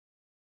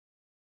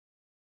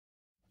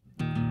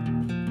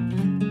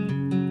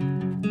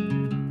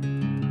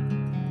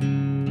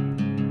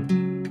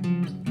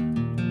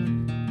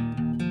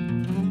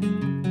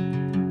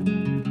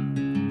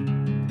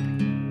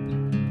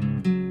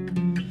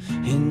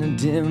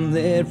dim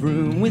lit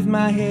room with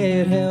my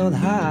head held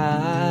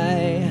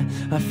high.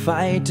 I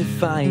fight to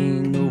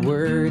find the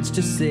words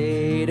to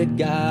say to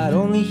God,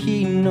 only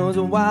He knows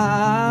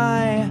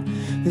why.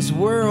 This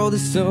world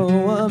is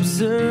so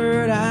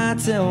absurd, I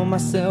tell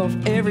myself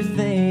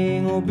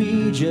everything will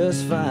be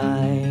just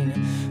fine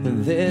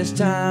this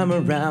time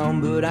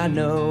around, but I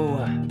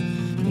know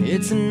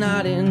it's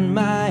not in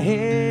my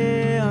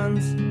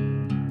hands.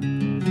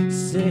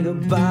 Say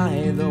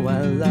goodbye, though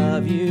I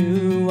love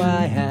you,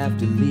 I have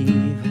to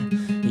leave.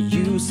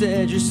 You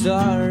said you're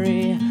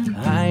sorry,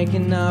 I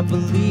cannot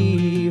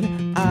believe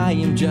I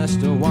am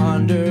just a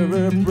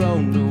wanderer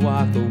prone to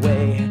walk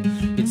away.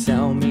 You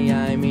tell me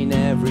I mean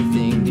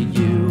everything to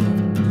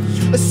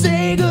you.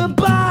 Say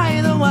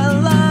goodbye, though I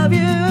love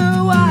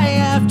you, I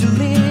have to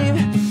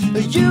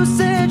leave. You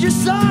said you're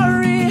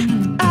sorry,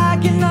 I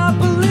cannot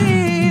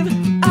believe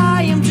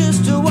I am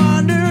just a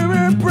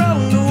wanderer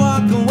prone to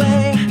walk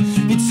away.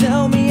 You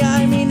tell me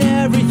I mean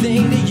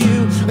everything to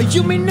you.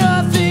 You mean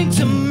nothing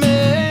to me.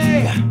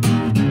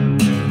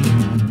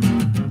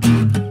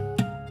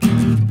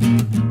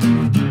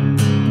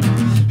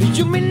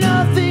 You mean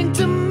nothing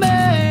to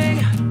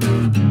me.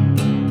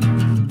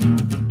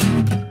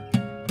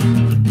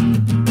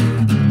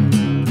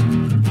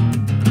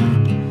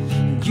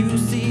 You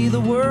see the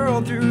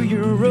world through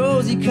your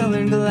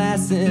rosy-colored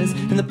glasses,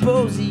 and the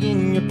posy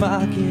in your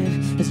pocket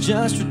has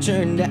just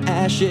returned to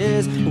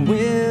ashes.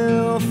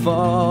 Will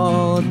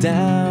fall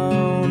down.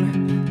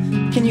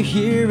 Can you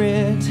hear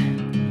it?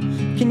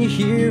 Can you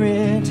hear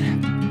it?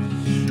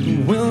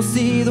 We'll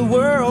see the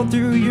world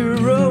through your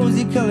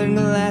rosy-colored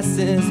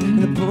glasses, and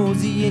the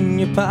posy in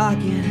your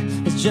pocket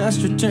has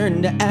just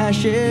returned to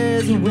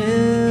ashes.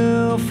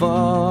 We'll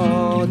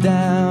fall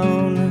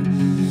down.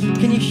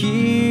 Can you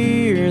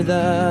hear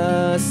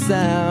the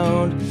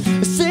sound?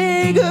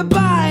 Say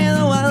goodbye,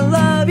 though I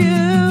love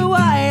you,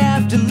 I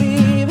have to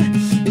leave.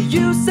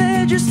 You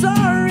said you're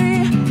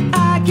sorry,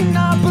 I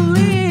cannot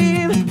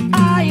believe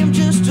I am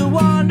just a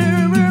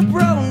wanderer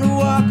prone to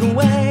walk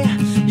away.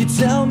 You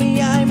tell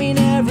me I mean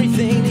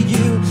everything to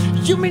you.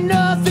 You mean no.